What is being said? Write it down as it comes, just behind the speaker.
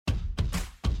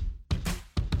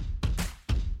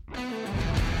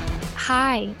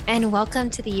Hi, and welcome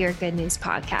to the Your Good News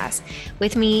podcast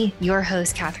with me, your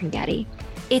host, Catherine Getty.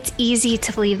 It's easy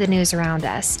to believe the news around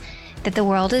us, that the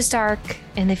world is dark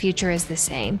and the future is the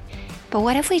same. But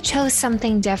what if we chose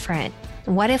something different?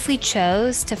 What if we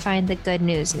chose to find the good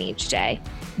news in each day?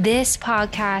 This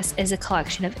podcast is a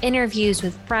collection of interviews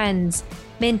with friends,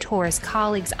 mentors,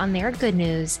 colleagues on their good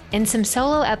news, and some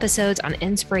solo episodes on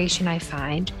inspiration I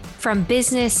find from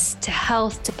business to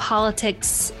health to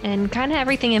politics and kind of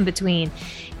everything in between.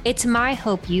 It's my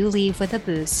hope you leave with a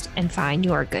boost and find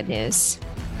your good news.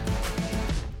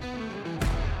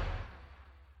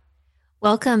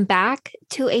 Welcome back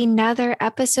to another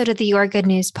episode of the Your Good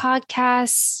News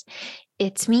podcast.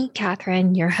 It's me,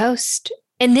 Catherine, your host.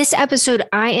 In this episode,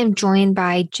 I am joined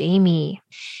by Jamie.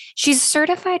 She's a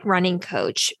certified running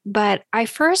coach, but I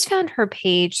first found her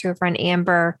page through Run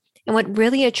Amber. And what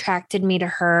really attracted me to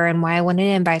her and why I wanted to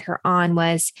invite her on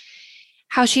was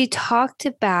how she talked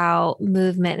about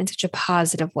movement in such a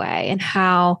positive way and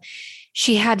how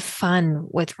she had fun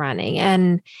with running.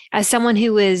 And as someone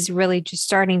who was really just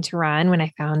starting to run when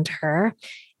I found her,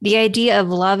 the idea of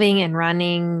loving and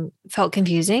running felt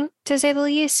confusing, to say the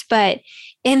least. But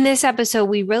in this episode,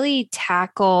 we really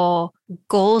tackle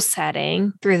goal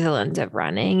setting through the lens of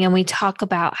running. And we talk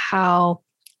about how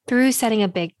through setting a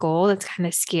big goal that's kind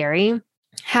of scary,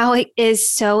 how it is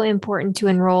so important to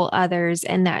enroll others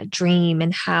in that dream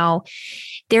and how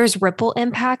there's ripple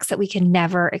impacts that we can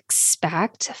never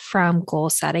expect from goal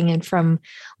setting and from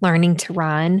learning to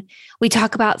run. We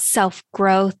talk about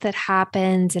self-growth that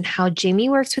happens and how Jamie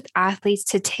works with athletes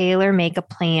to tailor make a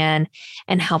plan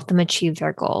and help them achieve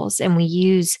their goals. And we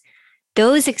use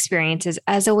those experiences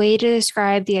as a way to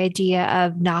describe the idea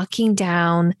of knocking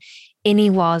down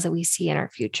any walls that we see in our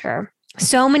future.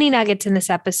 So many nuggets in this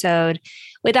episode.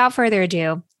 Without further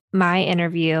ado, my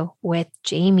interview with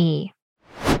Jamie.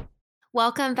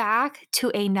 Welcome back to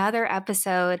another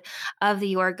episode of the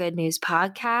Your Good News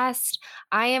podcast.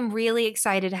 I am really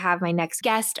excited to have my next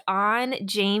guest on,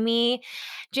 Jamie.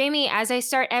 Jamie, as I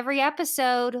start every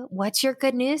episode, what's your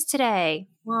good news today?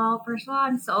 Well, first of all,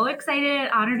 I'm so excited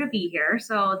and honored to be here.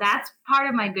 So that's part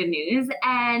of my good news.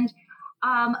 And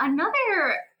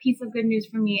another piece of good news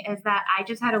for me is that I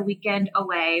just had a weekend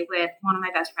away with one of my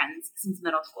best friends since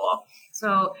middle school.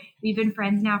 So we've been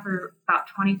friends now for about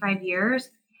 25 years.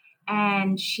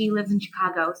 And she lives in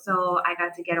Chicago, so I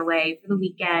got to get away for the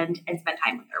weekend and spend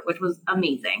time with her, which was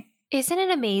amazing. Isn't it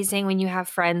amazing when you have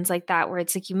friends like that where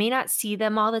it's like you may not see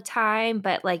them all the time,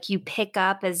 but like you pick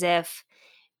up as if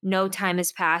no time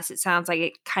has passed? It sounds like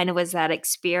it kind of was that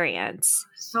experience.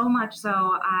 So much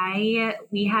so.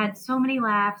 We had so many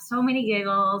laughs, so many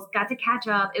giggles, got to catch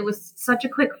up. It was such a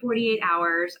quick 48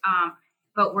 hours,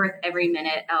 but worth every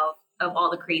minute of all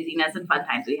the craziness and fun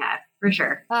times we had, for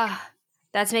sure.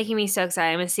 That's making me so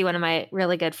excited. I'm going to see one of my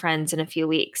really good friends in a few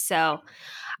weeks. So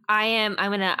I'm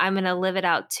going to live it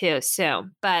out too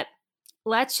soon. But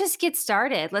let's just get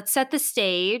started. Let's set the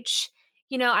stage.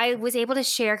 You know, I was able to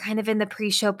share kind of in the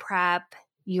pre-show prep,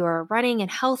 you're running and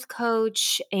health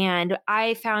coach. And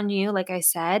I found you, like I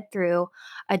said, through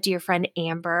a dear friend,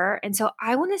 Amber. And so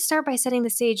I want to start by setting the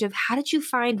stage of how did you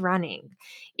find running?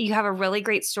 You have a really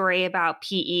great story about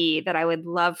PE that I would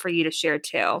love for you to share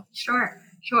too.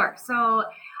 Sure. So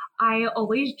I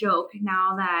always joke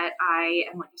now that I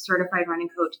am like a certified running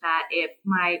coach that if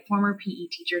my former PE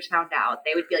teachers found out,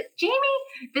 they would be like, Jamie,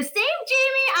 the same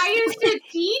Jamie I used to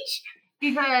teach,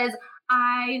 because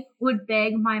I would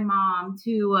beg my mom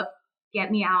to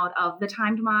get me out of the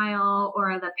timed mile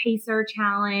or the pacer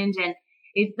challenge. And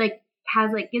it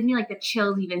gives me like the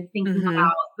chills even thinking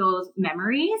about those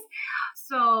memories.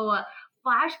 So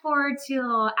flash forward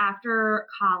to after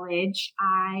college,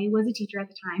 I was a teacher at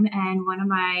the time, and one of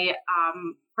my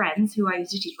friends who I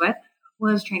used to teach with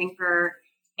was training for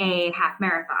a half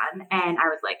marathon. And I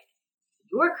was like,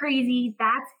 you're crazy.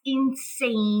 That's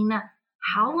insane.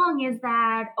 How long is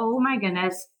that? Oh my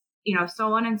goodness.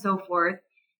 So on and so forth.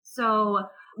 So,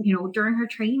 during her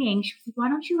training, she was like, why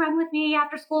don't you run with me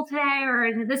after school today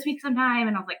or this week sometime?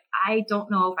 And I was like, I don't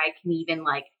know if I can even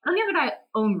I don't even have my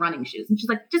own running shoes. And she's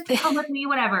like, just come with me,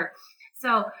 whatever.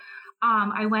 So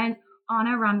I went on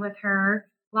a run with her,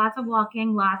 lots of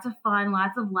walking, lots of fun,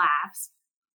 lots of laughs.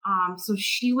 So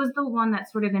she was the one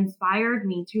that sort of inspired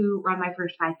me to run my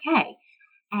first 5K.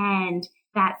 And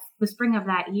that's the spring of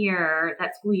that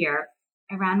school year,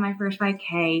 I ran my first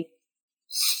 5K.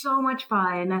 So much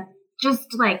fun.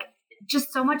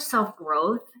 Just so much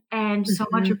self-growth and so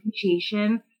much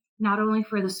appreciation, not only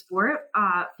for the sport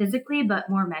physically, but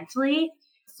more mentally.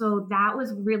 So that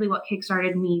was really what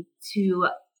kickstarted me to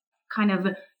kind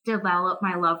of develop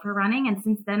my love for running. And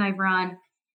since then I've run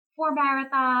 4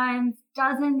 marathons,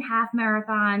 dozen half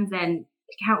marathons, and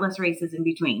countless races in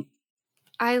between.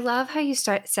 I love how you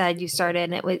said you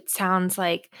started, and it sounds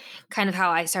like kind of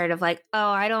how I started of like,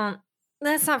 oh,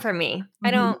 that's not for me.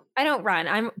 Mhm. I don't run.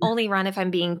 I'm only run if I'm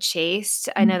being chased.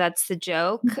 I know that's the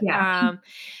joke. Yeah.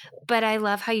 But I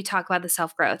love how you talk about the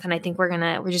self-growth. And I think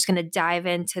we're just gonna dive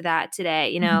into that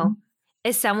today. Mhm.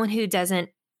 As someone who doesn't,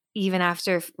 even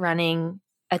after running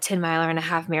a 10-miler and a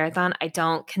half marathon, I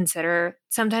don't consider,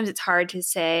 sometimes it's hard to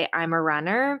say I'm a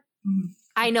runner. Mhm.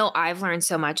 I know I've learned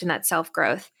so much in that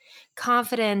self-growth,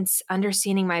 confidence,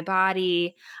 understanding my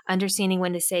body, understanding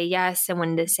when to say yes and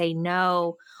when to say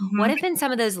no. What Mhm. have been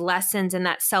some of those lessons in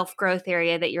that self-growth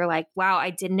area that you're like, wow, I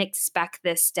didn't expect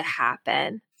this to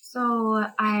happen? So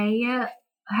I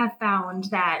have found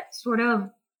that sort of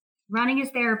running is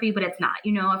therapy, but it's not.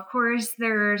 Of course,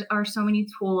 there are so many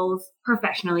tools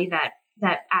professionally that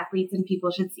athletes and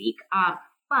people should seek.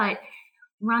 But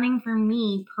running for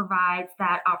me provides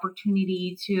that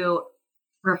opportunity to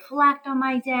reflect on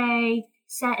my day,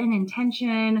 set an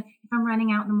intention. If I'm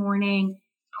running out in the morning,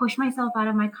 push myself out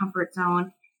of my comfort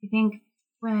zone. I think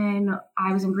when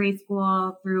I was in grade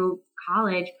school through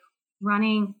college,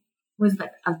 running was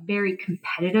like a very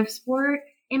competitive sport,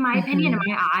 in my opinion, in Mhm.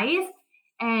 my eyes.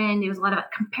 And it was a lot of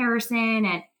comparison.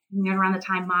 And around the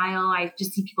time mile, I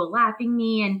just see people lapping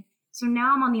me. And so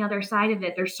now I'm on the other side of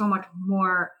it. There's so much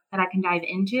more that I can dive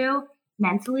into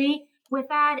mentally with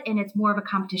that. And it's more of a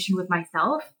competition with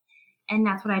myself. And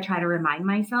that's what I try to remind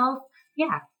myself.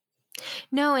 Yeah.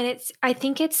 No, and I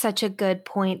think it's such a good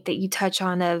point that you touch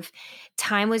on of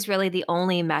time was really the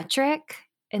only metric.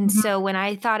 And Mhm. so when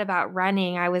I thought about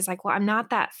running, I was like, well, I'm not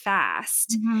that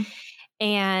fast. Mhm.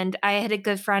 And I had a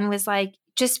good friend was like,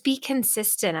 just be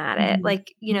consistent at it. Mhm.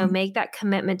 Like, Mhm. make that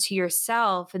commitment to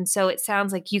yourself. And so it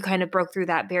sounds like you kind of broke through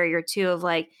that barrier too of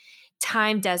like,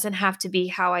 time doesn't have to be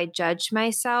how I judge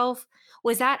myself.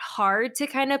 Was that hard to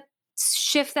kind of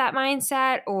shift that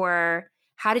mindset, or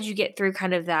how did you get through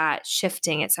kind of that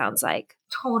shifting? It sounds like.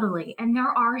 Totally. And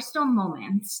there are still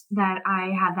moments that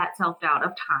I have that self doubt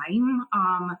of time.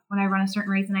 When I run a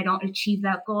certain race and I don't achieve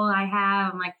that goal I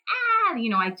have, I'm like,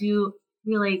 I do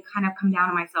really kind of come down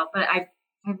on myself. But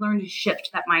I've learned to shift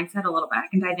that mindset a little bit. I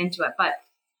can dive into it. But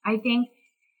I think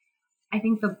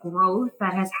the growth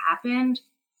that has happened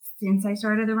since I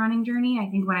started the running journey, I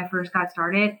think when I first got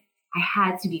started, I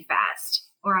had to be fast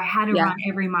or I had to Yeah. run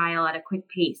every mile at a quick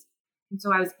pace. And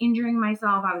so I was injuring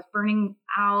myself. I was burning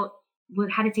out,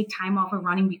 had to take time off of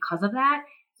running because of that.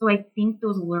 So I think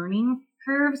those learning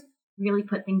curves really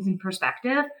put things in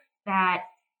perspective that,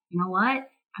 you know what,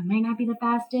 I might not be the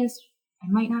fastest. I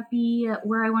might not be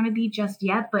where I want to be just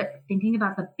yet, but thinking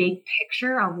about the big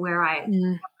picture of where I have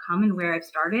Mm. come and where I've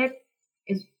started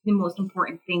is the most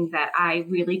important thing that I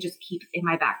really just keep in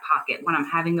my back pocket when I'm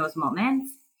having those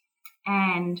moments.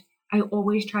 And I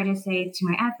always try to say to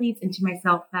my athletes and to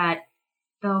myself that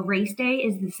the race day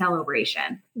is the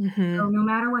celebration. So Mhm. no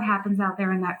matter what happens out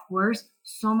there in that course,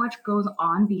 so much goes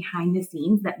on behind the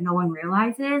scenes that no one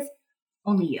realizes,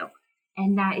 only you.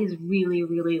 And that is really,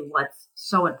 really what's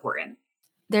so important.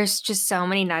 There's just so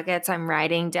many nuggets I'm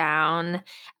writing down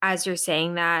as you're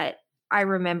saying that. I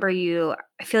remember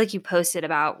I feel like you posted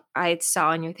about, I saw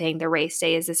on your thing, the race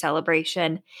day is a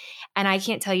celebration. And I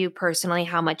can't tell you personally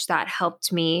how much that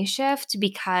helped me shift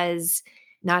because,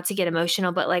 not to get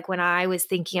emotional, but like when I was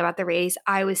thinking about the race,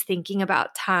 I was thinking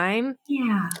about time.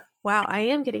 Yeah. Wow, I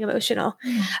am getting emotional.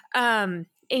 Yeah.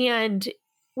 And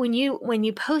when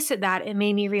you posted that, it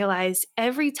made me realize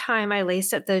every time I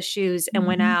laced up those shoes and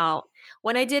went Mhm. out,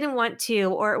 when I didn't want to,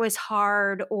 or it was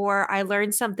hard, or I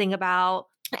learned something about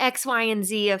X, Y, and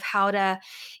Z of how to,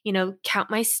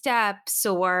 count my steps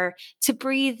or to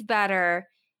breathe better.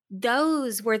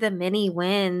 Those were the many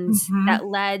wins Mhm. that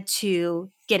led to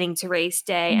getting to race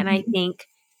day. And I Mhm. think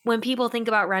when people think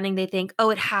about running, they think, oh,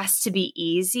 it has to be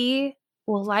easy.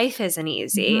 Well, life isn't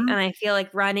easy. And Mhm. I feel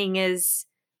like running is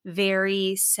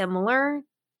very similar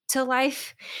to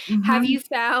life. Mhm. Have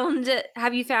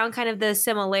you found kind of the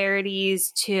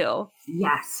similarities too?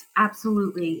 Yes,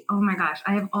 absolutely. Oh my gosh,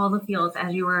 I have all the feels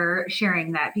as you were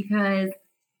sharing that because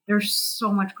there's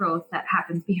so much growth that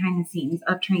happens behind the scenes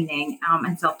of training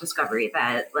and self discovery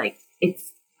that like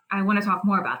it's. I want to talk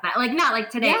more about that. Like not like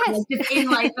today, but Yes. like just in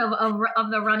life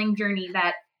of the running journey.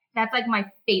 That's like my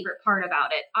favorite part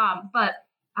about it. But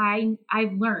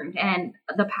I've learned, and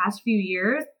the past few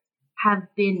years have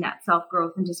been that self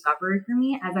growth and discovery for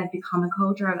me as I've become a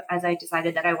coach or as I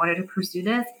decided that I wanted to pursue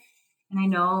this. And I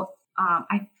know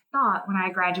I thought when I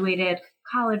graduated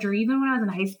college or even when I was in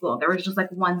high school, there was just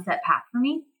like one set path for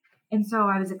me. And so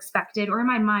I was expected, or in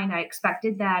my mind, I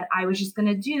expected that I was just going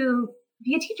to do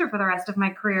be a teacher for the rest of my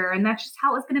career. And that's just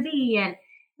how it was going to be. And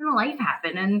then life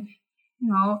happened, and,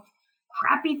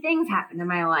 crappy things happened in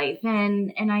my life.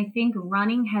 And I think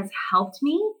running has helped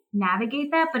me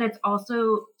navigate that, but it's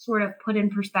also sort of put in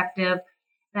perspective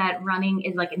that running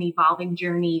is like an evolving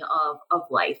journey of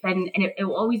life, and it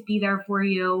will always be there for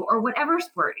you, or whatever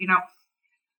sport.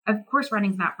 Of course,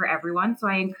 running's not for everyone. So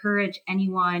I encourage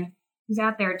anyone who's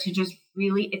out there to just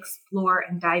really explore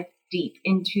and dive deep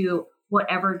into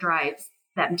whatever drives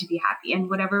them to be happy and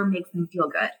whatever makes them feel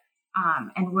good.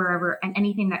 And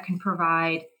anything that can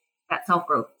provide that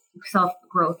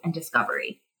self-growth and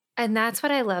discovery. And that's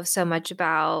what I love so much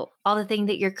about all the things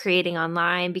that you're creating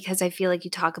online, because I feel like you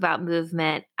talk about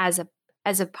movement as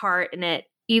a part in it.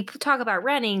 You talk about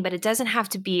running, but it doesn't have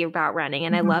to be about running.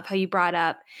 And I love how you brought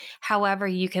up however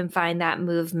you can find that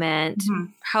movement,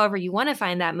 however you want to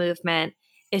find that movement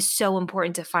is so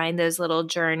important to find those little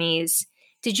journeys.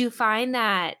 Did you find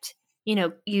that,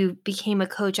 you became a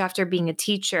coach after being a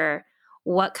teacher?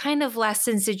 What kind of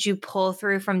lessons did you pull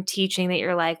through from teaching that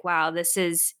you're like, wow, this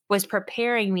was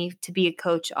preparing me to be a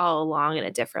coach all along in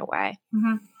a different way?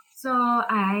 So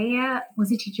I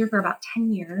was a teacher for about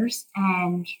 10 years.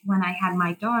 And when I had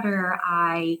my daughter,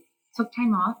 I took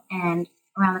time off. And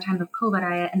around the time of COVID,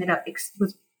 I ended up,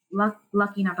 was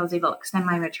lucky enough, I was able to extend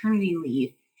my maternity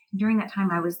leave. During that time,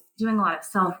 I was doing a lot of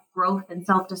self-growth and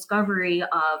self-discovery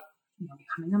of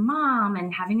becoming a mom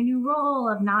and having a new role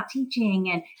of not teaching.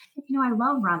 And, I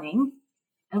love running.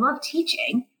 I love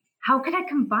teaching. How could I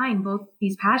combine both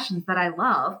these passions that I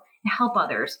love and help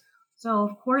others? So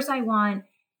of course I want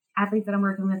athletes that I'm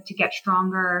working with to get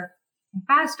stronger and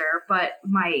faster, but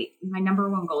my number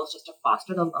one goal is just to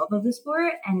foster the love of the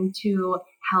sport and to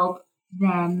help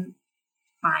them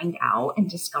find out and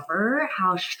discover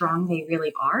how strong they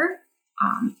really are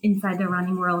inside the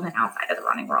running world and outside of the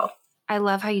running world. I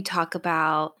love how you talk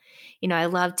about, I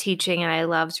love teaching and I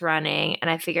loved running and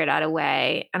I figured out a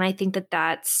way. And I think that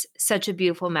that's such a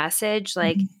beautiful message.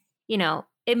 Like,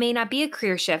 it may not be a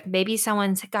career shift. Maybe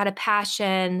someone's got a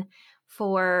passion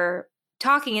for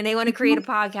talking and they want to create a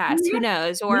podcast. Who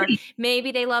knows? Or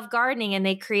maybe they love gardening and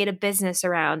they create a business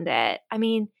around it. I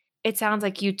mean, it sounds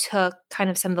like you took kind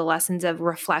of some of the lessons of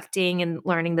reflecting and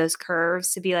learning those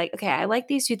curves to be like, okay, I like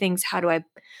these two things. How do I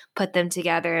put them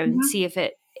together and see if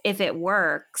it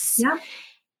works? Yeah.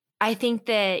 I think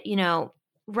that,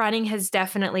 running has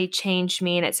definitely changed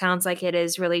me, and it sounds like it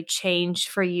has really changed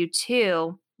for you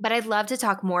too. But I'd love to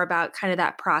talk more about kind of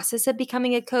that process of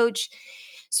becoming a coach.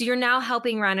 So you're now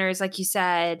helping runners, like you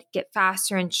said, get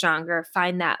faster and stronger,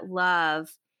 find that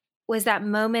love. Was that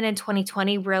moment in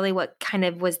 2020 really what kind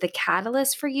of was the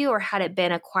catalyst for you, or had it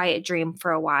been a quiet dream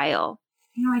for a while?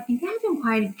 I think it had been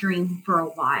quite a dream for a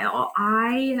while.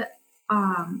 I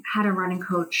had a running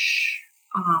coach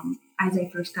as I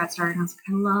first got started. I was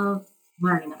like, I love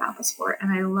learning about the sport,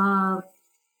 and I love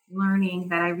learning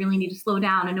that I really need to slow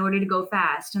down in order to go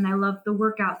fast. And I love the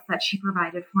workouts that she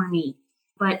provided for me.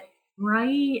 But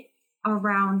right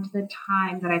around the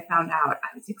time that I found out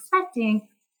I was expecting, I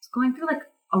was going through like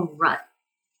a rut,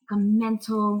 like a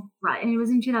mental rut. And it was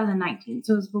in 2019.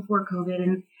 So it was before COVID.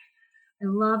 And I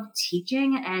love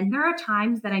teaching, and there are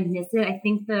times that I miss it. I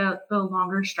think the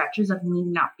longer stretches of me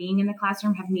not being in the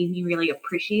classroom have made me really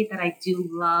appreciate that I do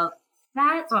love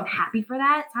that. So I'm happy for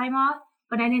that time off,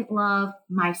 but I didn't love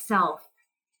myself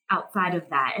outside of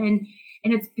that. And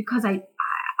it's because I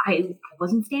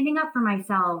wasn't standing up for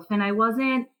myself, and I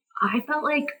felt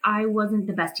like I wasn't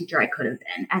the best teacher I could have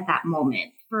been at that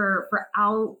moment for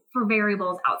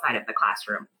variables outside of the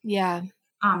classroom. Yeah.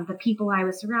 The people I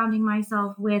was surrounding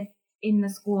myself with in the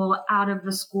school, out of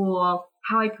the school,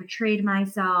 how I portrayed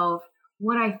myself,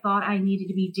 what I thought I needed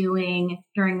to be doing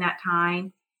during that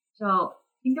time. So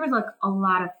I think there was like a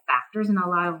lot of factors and a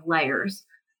lot of layers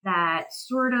that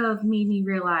sort of made me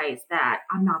realize that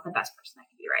I'm not the best person I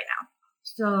can be right now.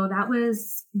 So that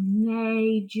was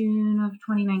June of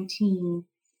 2019.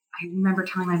 I remember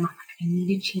telling my mom, I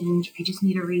need to change. I just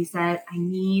need a reset. I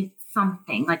need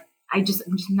something. Like, I'm just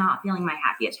not feeling my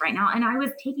happiest right now. And I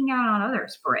was taking it out on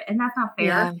others for it. And that's not fair.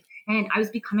 Yeah. And I was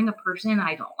becoming a person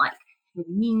I don't like.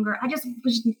 Mean girl. I just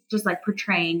was just like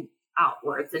portraying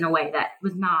outwards in a way that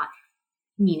was not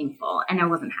meaningful. And I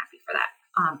wasn't happy for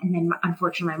that. And then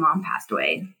unfortunately, my mom passed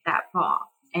away that fall,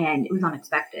 and it was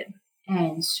unexpected.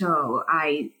 And so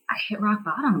I hit rock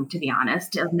bottom, to be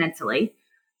honest, mentally,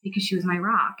 because she was my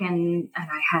rock. And I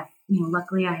have,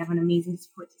 luckily I have an amazing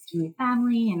support system and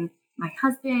family and my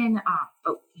husband,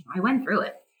 but I went through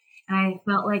it. And I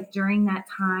felt like during that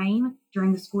time,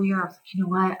 during the school year, I was like, you know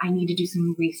what? I need to do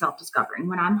some self-discovery.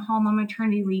 When I'm home on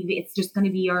maternity leave, it's just going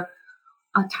to be a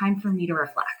time for me to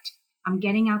reflect. I'm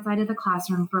getting outside of the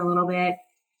classroom for a little bit.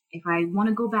 If I want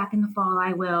to go back in the fall,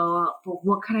 I will. But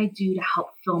what can I do to help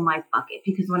fill my bucket?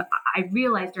 Because when I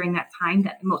realized during that time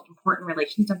that the most important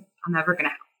relationship I'm ever going to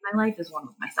have in my life is one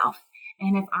with myself.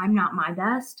 And if I'm not my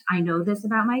best, I know this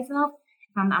about myself.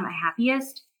 If I'm not my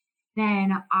happiest,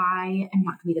 then I am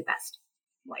not going to be the best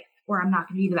wife, or I'm not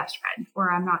going to be the best friend,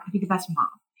 or I'm not going to be the best mom.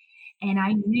 And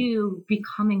I knew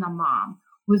becoming a mom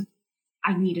was,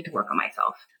 I needed to work on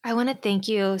myself. I want to thank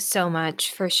you so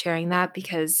much for sharing that,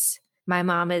 because my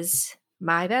mom is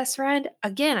my best friend.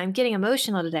 Again, I'm getting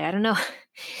emotional today. I don't know.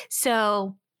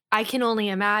 So I can only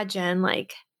imagine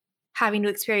like having to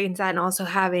experience that, and also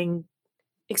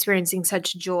experiencing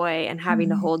such joy and having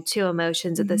to hold two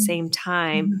emotions at the same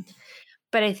time.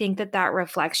 But I think that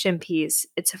reflection piece,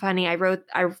 it's funny. I wrote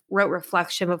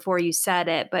reflection before you said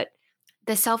it, but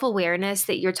the self-awareness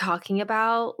that you're talking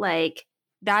about, like,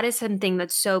 that is something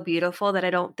that's so beautiful that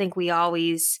I don't think we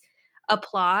always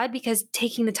applaud, because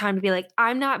taking the time to be like,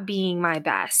 I'm not being my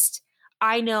best.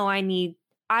 I know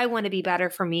I want to be better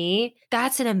for me.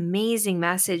 That's an amazing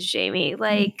message, Jamie.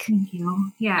 Like, thank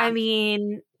you. Yeah. I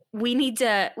mean, we need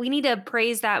to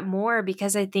praise that more,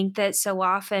 because I think that so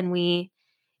often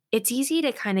it's easy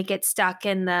to kind of get stuck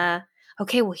in the,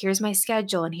 okay, well, here's my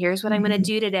schedule and here's what I'm going to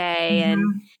do today.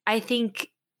 And I think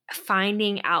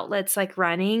finding outlets like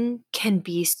running can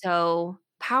be so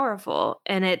powerful.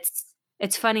 And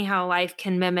it's funny how life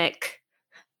can mimic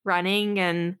running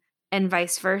and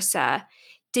vice versa.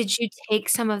 Did you take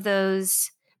some of the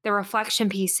reflection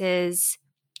pieces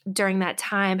during that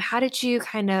time? How did you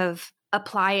kind of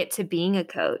apply it to being a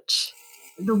coach?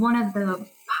 One of the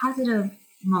positive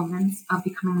moments of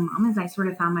becoming a mom is I sort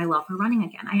of found my love for running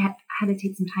again. I had to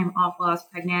take some time off while I was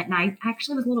pregnant, and I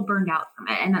actually was a little burned out from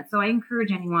it. And so I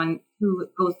encourage anyone who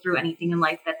goes through anything in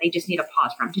life that they just need a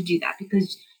pause from to do that,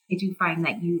 because I do find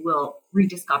that you will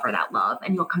rediscover that love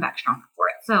and you'll come back stronger for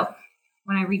it. So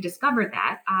when I rediscovered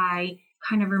that, I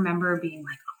kind of remember being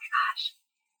like, oh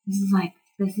my gosh,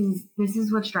 this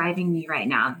is what's driving me right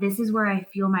now. This is where I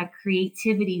feel my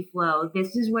creativity flow.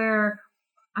 This is where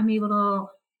I'm able to,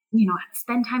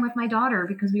 spend time with my daughter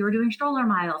because we were doing stroller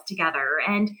miles together.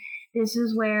 And this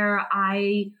is where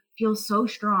I feel so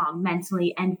strong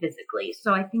mentally and physically.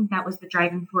 So I think that was the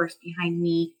driving force behind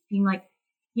me being like,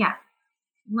 yeah,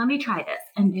 let me try this.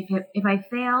 And if I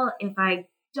fail, if I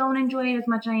don't enjoy it as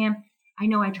much as I am, I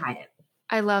know I tried it.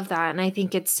 I love that. And I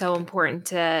think it's so important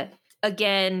to,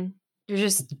 again, you're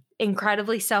just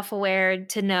incredibly self-aware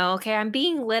to know, okay, I'm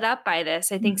being lit up by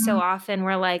this. I think so often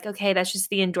we're like, okay, that's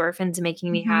just the endorphins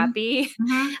making me happy.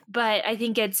 But I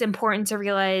think it's important to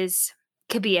realize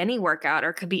it could be any workout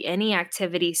or it could be any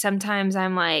activity. Sometimes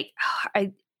I'm like, oh,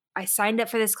 I signed up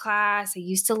for this class. I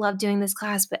used to love doing this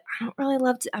class, but I don't really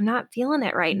I'm not feeling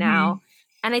it right now.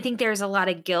 And I think there's a lot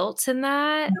of guilt in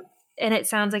that. And it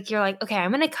sounds like you're like, okay, I'm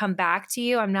going to come back to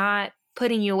you. I'm not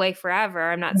putting you away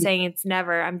forever. I'm not saying it's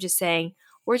never. I'm just saying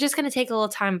we're just going to take a little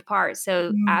time apart.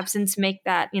 So absence make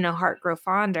that, heart grow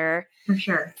fonder. For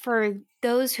sure. For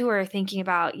those who are thinking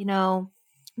about,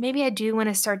 maybe I do want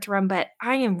to start to run, but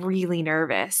I am really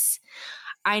nervous.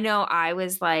 I know I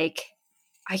was like,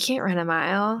 I can't run a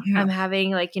mile. I'm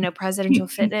having presidential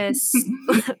fitness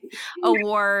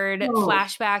award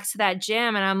flashbacks to that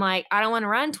gym. And I'm like, I don't want to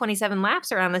run 27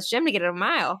 laps around this gym to get a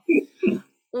mile.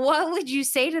 What would you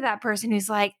say to that person who's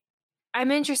like,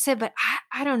 I'm interested, but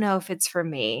I don't know if it's for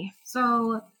me?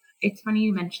 So it's funny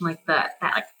you mentioned that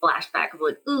flashback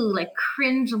of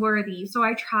cringe worthy. So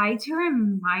I try to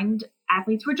remind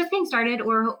athletes who are just getting started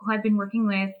or who I've been working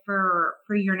with for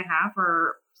a year and a half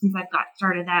or since I've got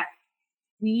started that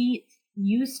we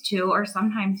used to or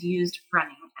sometimes used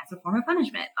running as a form of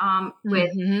punishment.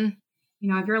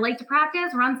 If you're late to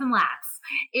practice, run some laps.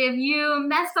 If you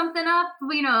mess something up,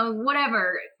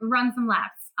 whatever, run some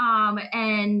laps.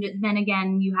 And then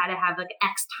again, you had to have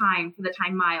X time for the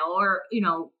time mile, or,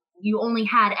 you only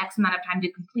had X amount of time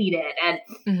to complete it.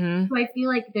 And so I feel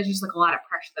like there's just a lot of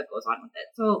pressure that goes on with it.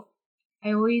 So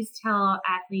I always tell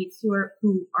athletes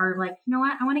who are like, you know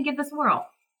what, I want to give this a whirl.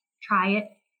 Try it.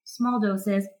 Small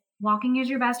doses. Walking is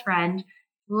your best friend.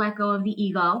 Let go of the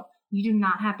ego. You do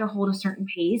not have to hold a certain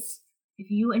pace. If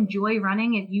you enjoy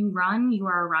running, if you run, you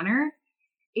are a runner.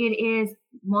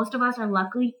 Most of us are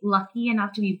lucky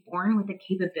enough to be born with the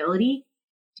capability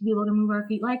to be able to move our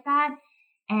feet like that.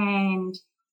 And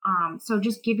so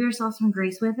just give yourself some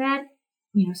grace with it.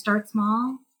 Start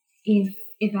small.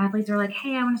 If athletes are like,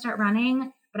 hey, I want to start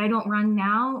running, but I don't run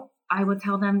now, I would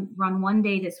tell them run one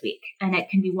day this week. And it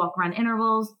can be walk run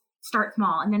intervals. Start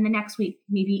small. And then the next week,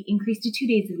 maybe increase to 2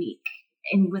 days a week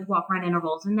and with walk run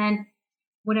intervals. And then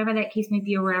whatever that case might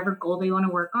be or whatever goal they want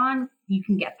to work on, you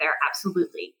can get there.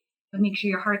 Absolutely. But make sure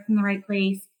your heart's in the right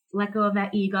place, let go of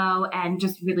that ego, and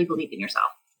just really believe in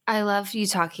yourself. I love you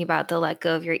talking about the let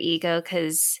go of your ego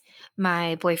because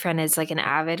my boyfriend is like an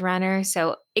avid runner.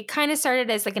 So it kind of started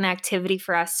as like an activity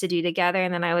for us to do together.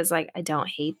 And then I was like, I don't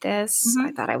hate this.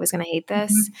 I thought I was going to hate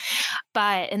this.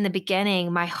 But in the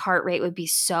beginning, my heart rate would be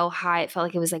so high. It felt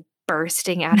like it was like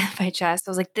bursting out of my chest.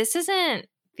 I was like, this doesn't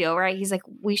feel right. He's like,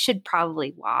 we should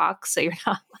probably walk so you're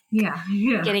not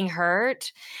like getting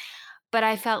hurt. But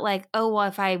I felt like, oh, well,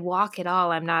 if I walk at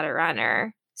all, I'm not a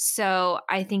runner. So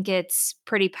I think it's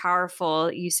pretty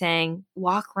powerful you saying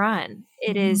walk, run.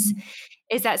 It is.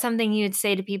 Is that something you'd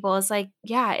say to people? It's like,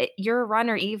 yeah, you're a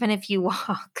runner even if you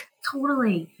walk.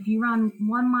 Totally. If you run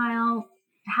 1 mile,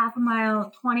 half a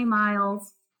mile, 20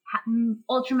 miles,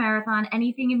 ultra marathon,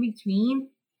 anything in between,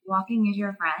 walking is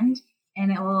your friend,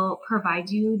 and it will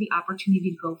provide you the opportunity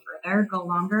to go further, go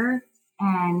longer.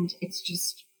 And it's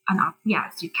just so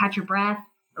you catch your breath,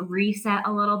 reset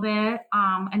a little bit,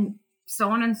 and so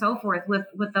on and so forth with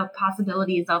the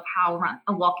possibilities of how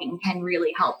walking can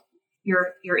really help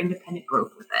your independent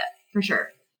growth with it, for sure.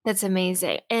 That's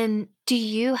amazing. And do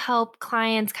you help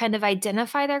clients kind of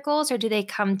identify their goals, or do they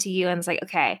come to you and it's like,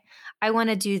 okay, I want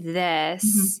to do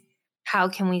this. How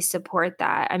can we support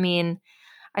that? I mean,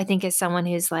 I think as someone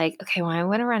who's like, okay, well, I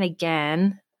want to run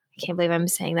again. I can't believe I'm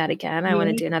saying that again. I want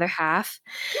to do another half.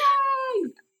 Yay!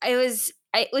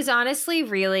 It was honestly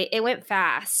it went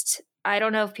fast. I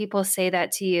don't know if people say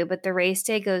that to you, but the race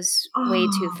day goes way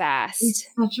too fast. It's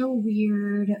such a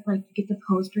weird, like, you get the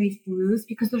post-race blues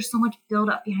because there's so much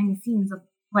build-up behind the scenes of,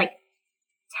 like,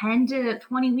 10 to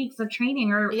 20 weeks of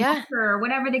training or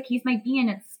whatever the case might be. And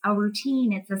it's a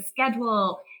routine, it's a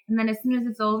schedule. And then as soon as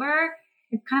it's over,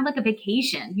 it's kind of like a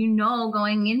vacation,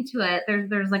 going into it.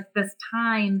 There's like this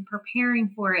time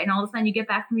preparing for it. And all of a sudden you get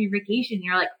back from your vacation and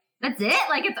you're like, that's it?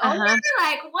 Like, it's over?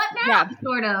 Like, what now?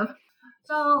 Sort of.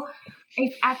 So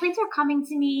if athletes are coming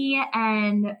to me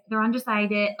and they're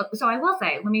undecided, so I will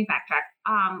say, let me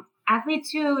backtrack.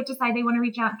 Athletes who decide they want to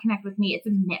reach out and connect with me, it's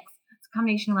a mix. It's a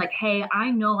combination of like, hey,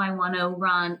 I know I want to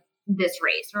run this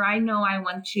race, or I know I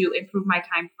want to improve my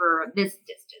time for this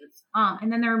distance.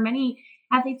 And then there are many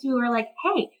athletes who are like,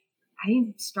 hey, I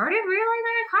started realizing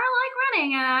I kind of like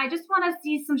running and I just want to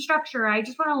see some structure. I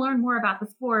just want to learn more about the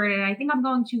sport and I think I'm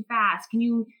going too fast. Can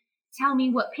you tell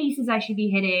me what paces I should be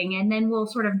hitting? And then we'll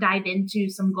sort of dive into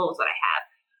some goals that I have.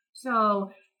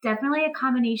 So definitely a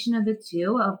combination of the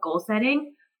two of goal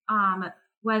setting.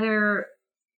 Whether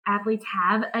athletes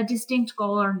have a distinct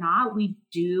goal or not, we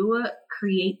do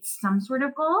create some sort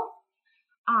of goal.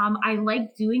 I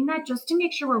like doing that just to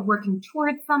make sure we're working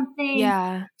towards something.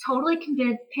 Yeah. Totally can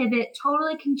pivot,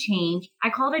 totally can change. I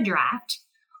call it a draft,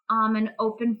 an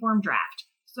open form draft.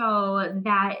 So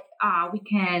that we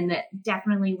can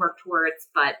definitely work towards,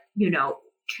 but,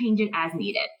 change it as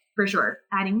needed, for sure.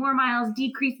 Adding more miles,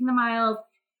 decreasing the miles,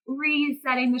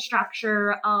 resetting the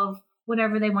structure of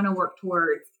whatever they want to work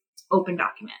towards, open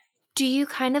document. Do you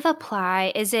kind of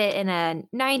apply, is it in a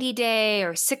 90-day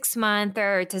or 6-month,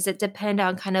 or does it depend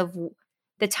on kind of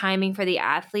the timing for the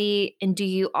athlete? And do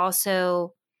you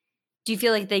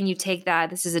feel like then you take that,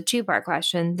 this is a 2-part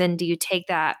question, then do you take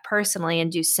that personally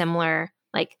and do similar,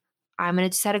 like, I'm going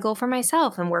to set a goal for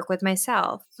myself and work with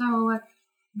myself? So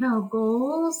the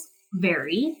goals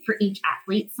vary for each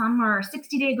athlete. Some are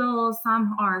 60-day goals,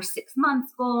 some are 6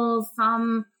 months goals,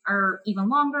 some are even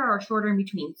longer or shorter in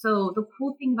between. So the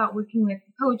cool thing about working with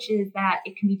a coach is that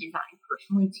it can be designed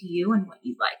personally to you and what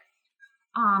you like.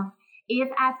 If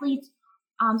athletes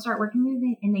start working with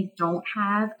me and they don't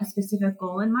have a specific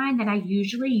goal in mind, then I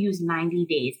usually use 90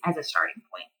 days as a starting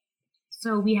point.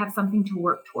 So we have something to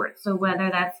work towards. So whether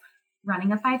that's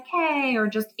running a 5K or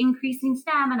just increasing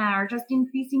stamina or just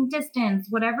increasing distance,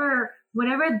 whatever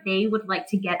they would like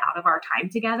to get out of our time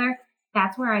together,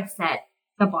 that's where I set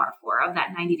the bar of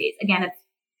that 90 days. Again, it's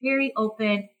very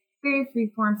open, very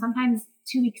free form. Sometimes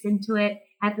 2 weeks into it,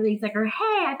 athletes like, or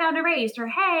hey, I found a race, or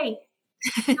hey,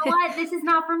 you know what, this is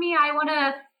not for me. I want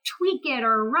to tweak it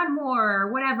or run more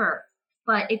or whatever.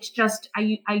 But it's just,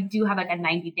 I do have like a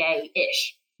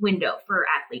 90-day-ish window for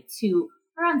athletes who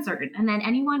are uncertain. And then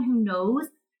anyone who knows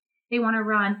they want to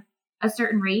run a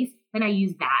certain race, then I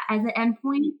use that as an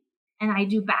endpoint. And I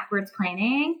do backwards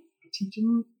planning, the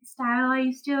teaching style I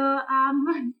used to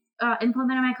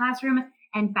implement in my classroom,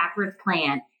 and backwards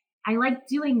plan. I like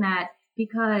doing that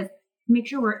because make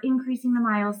sure we're increasing the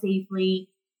miles safely,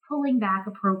 pulling back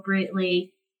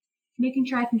appropriately, making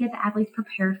sure I can get the athletes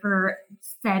prepared for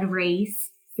said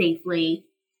race safely.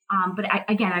 But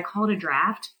I call it a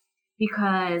draft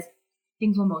because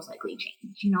things will most likely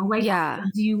change. You know, like, Yeah.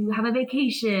 do you have a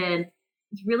vacation?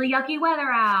 It's really yucky weather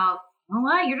out. You know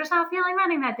what? You're just not feeling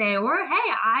running that day. Or,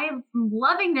 hey, I'm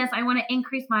loving this. I want to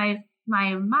increase my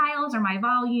miles or my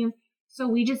volume. So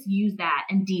we just use that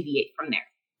and deviate from there.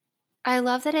 I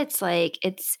love that it's like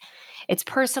it's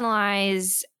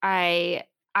personalized.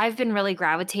 I've been really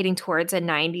gravitating towards a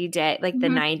 90-day, like the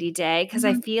 90-day, because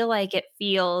I feel like it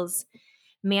feels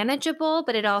manageable,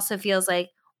 but it also feels like,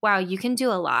 wow, you can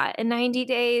do a lot in 90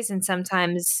 days. And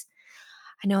sometimes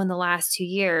I know in the last 2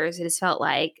 years, it has felt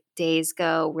like days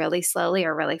go really slowly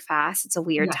or really fast. It's a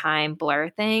weird Yeah. time blur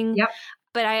thing. Yep.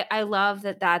 But I love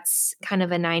that that's kind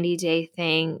of a 90-day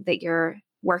thing that you're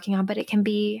working on, but it can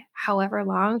be however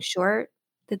long, short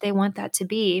that they want that to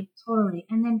be. Totally.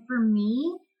 And then for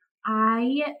me,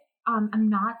 I'm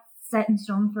not set in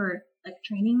stone for like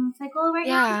training cycle right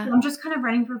now. So I'm just kind of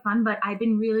running for fun, but I've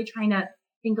been really trying to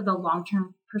think of the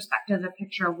long-term perspective, the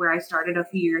picture of where I started a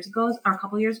few years ago or a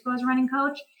couple years ago as a running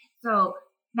coach. So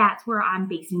that's where I'm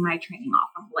basing my training off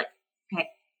of. Like, okay,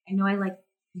 I know I like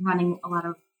running a lot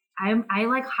of, I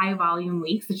like high volume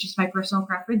weeks. It's just my personal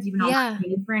preference, even though I'm not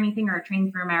training for anything or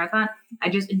training for a marathon. I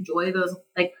just enjoy those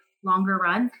like longer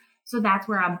runs. So that's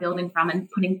where I'm building from and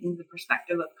putting things in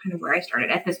perspective of kind of where I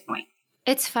started at this point.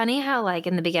 It's funny how like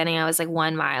in the beginning I was like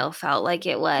 1 mile felt like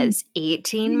it was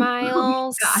 18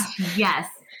 miles. Gosh, yes.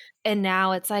 And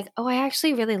now it's like, oh, I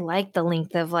actually really like the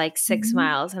length of like 6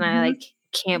 miles. And I like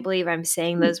can't believe I'm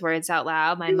saying those words out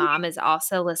loud. My mom is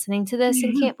also listening to this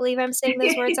and can't believe I'm saying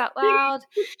those words out loud.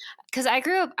 Because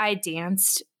I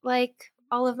danced like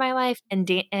all of my life and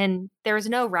there was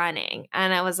no running.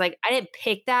 And I was like, I didn't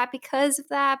pick that because of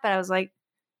that, but I was like,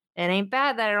 it ain't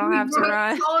bad that I don't have to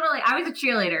run. Totally. I was a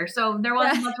cheerleader, so there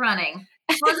wasn't much running.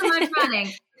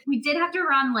 We did have to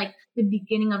run like the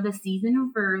beginning of the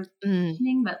season for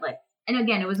training, but like, and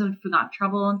again, it was when we got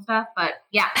trouble and stuff, but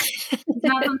yeah, it's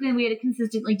not something we had to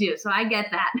consistently do. So I get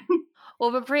that.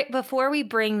 Well, but before we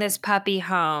bring this puppy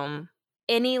home,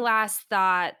 any last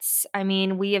thoughts? I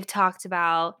mean, we have talked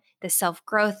about the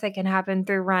self-growth that can happen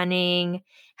through running,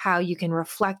 how you can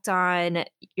reflect on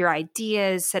your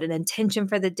ideas, set an intention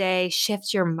for the day,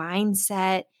 shift your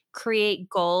mindset, create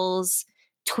goals,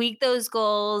 tweak those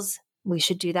goals. We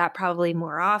should do that probably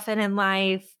more often in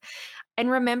life. And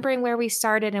remembering where we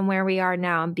started and where we are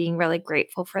now and being really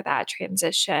grateful for that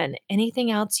transition.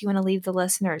 Anything else you want to leave the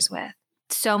listeners with?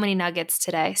 So many nuggets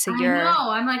today. So I know.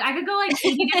 I'm like, I could go like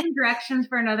 80 different directions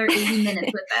for another 80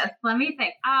 minutes with this. Let me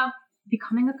think.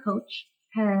 Becoming a coach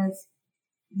has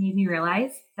made me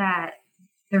realize that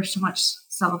there's so much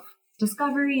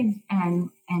self-discovery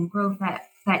and growth that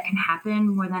can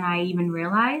happen more than I even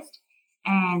realized.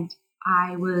 And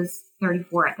I was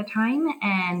 34 at the time,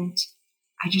 and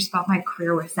I just thought my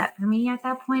career was set for me at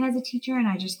that point as a teacher. And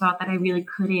I just thought that I really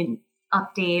couldn't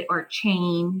update or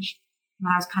change. And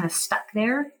I was kind of stuck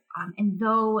there. And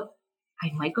though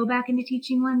I might go back into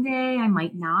teaching one day, I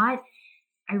might not.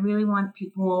 I really want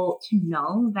people to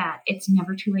know that it's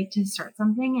never too late to start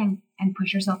something and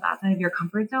push yourself outside of your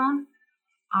comfort zone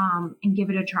and give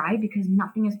it a try, because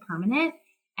nothing is permanent.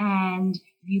 And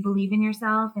if you believe in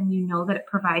yourself and you know that it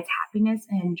provides happiness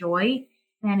and joy,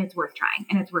 then it's worth trying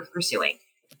and it's worth pursuing.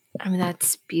 I mean,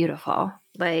 that's beautiful.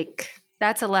 Like,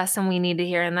 that's a lesson we need to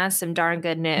hear. And that's some darn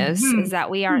good news, is that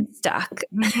we aren't stuck.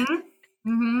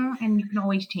 And you can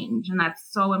always change. And that's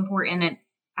so important. And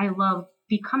I love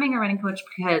becoming a running coach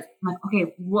because I'm like,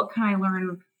 okay, what can I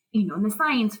learn, in the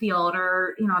science field,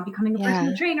 or, I'm becoming a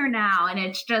personal trainer now. And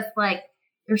it's just like,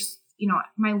 there's,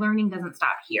 my learning doesn't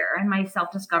stop here and my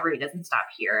self-discovery doesn't stop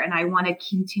here. And I want to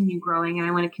continue growing and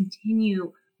I want to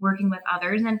continue working with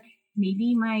others. And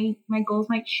maybe my goals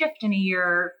might shift in a year,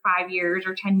 or 5 years,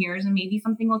 or 10 years, and maybe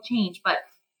something will change. But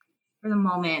for the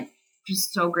moment,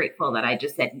 just so grateful that I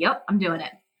just said, yep, I'm doing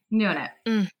it.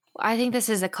 I think this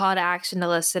is a call to action to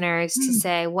listeners to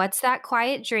say, what's that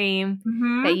quiet dream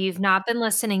that you've not been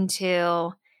listening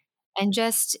to? And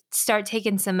just start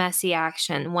taking some messy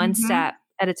action, one step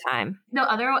at a time. The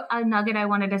other nugget I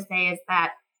wanted to say is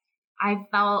that I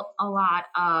felt a lot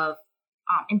of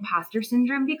imposter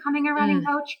syndrome becoming a running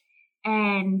coach.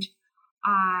 And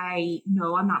I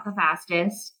know I'm not the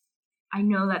fastest. I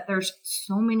know that there's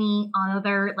so many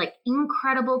other like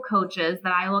incredible coaches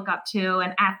that I look up to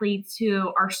and athletes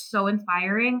who are so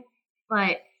inspiring,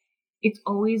 but it's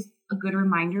always a good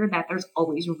reminder that there's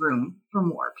always room for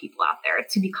more people out there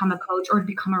to become a coach or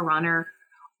become a runner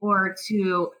or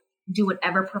to do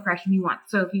whatever profession you want.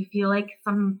 So if you feel like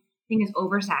something is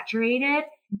oversaturated,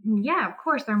 yeah, of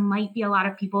course, there might be a lot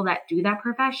of people that do that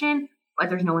profession, but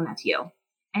there's no one that's you.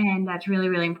 And that's really,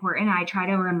 really important. I try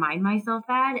to remind myself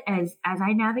that as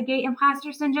I navigate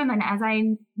imposter syndrome and as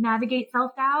I navigate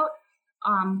self-doubt,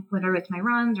 whether it's my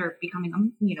runs or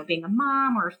becoming being a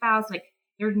mom or a spouse, like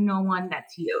there's no one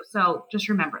that's you. So just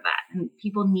remember that. And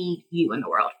people need you in the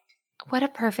world. What a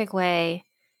perfect way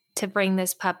to bring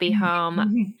this puppy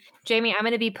home. Jamie, I'm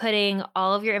going to be putting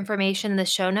all of your information in the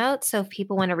show notes. So if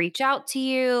people want to reach out to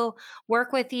you,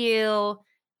 work with you,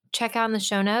 check out in the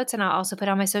show notes, and I'll also put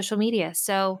on my social media.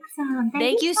 So awesome.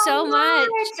 Thank you so much.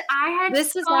 I had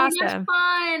this was so awesome. much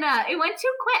fun. It went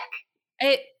too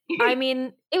quick.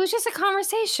 It was just a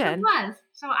conversation. It was.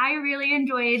 So I really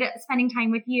enjoyed spending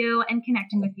time with you and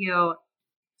connecting with you.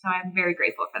 So I'm very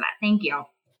grateful for that. Thank you.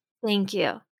 Thank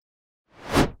you.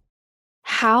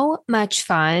 How much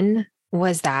fun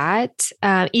was that?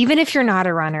 Even if you're not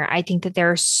a runner, I think that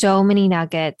there are so many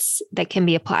nuggets that can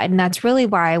be applied. And that's really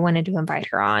why I wanted to invite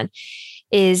her on,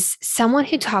 is someone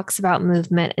who talks about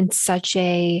movement in such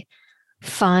a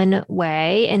fun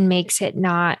way and makes it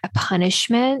not a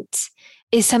punishment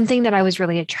is something that I was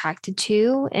really attracted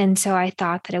to. And so I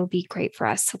thought that it would be great for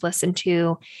us to listen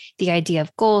to the idea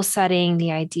of goal setting,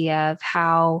 the idea of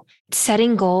how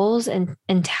setting goals and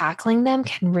tackling them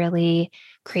can really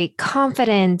create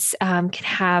confidence, can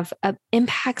have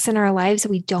impacts in our lives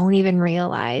that we don't even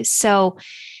realize. So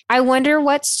I wonder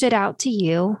what stood out to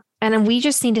you. And we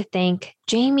just need to thank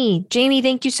Jamie. Jamie,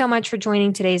 thank you so much for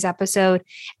joining today's episode.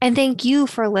 And thank you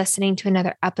for listening to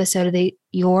another episode of the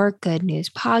Your Good News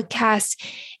podcast.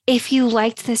 If you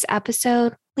liked this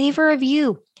episode, leave a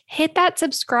review. Hit that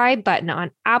subscribe button on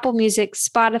Apple Music,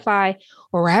 Spotify,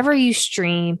 wherever you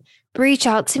stream. Reach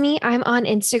out to me. I'm on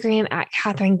Instagram at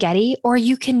Catherine Getty, or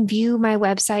you can view my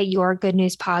website, Your Good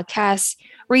News Podcast.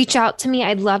 Reach out to me.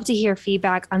 I'd love to hear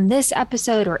feedback on this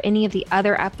episode or any of the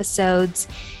other episodes.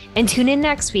 And tune in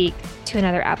next week to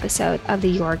another episode of the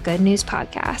Your Good News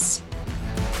Podcast.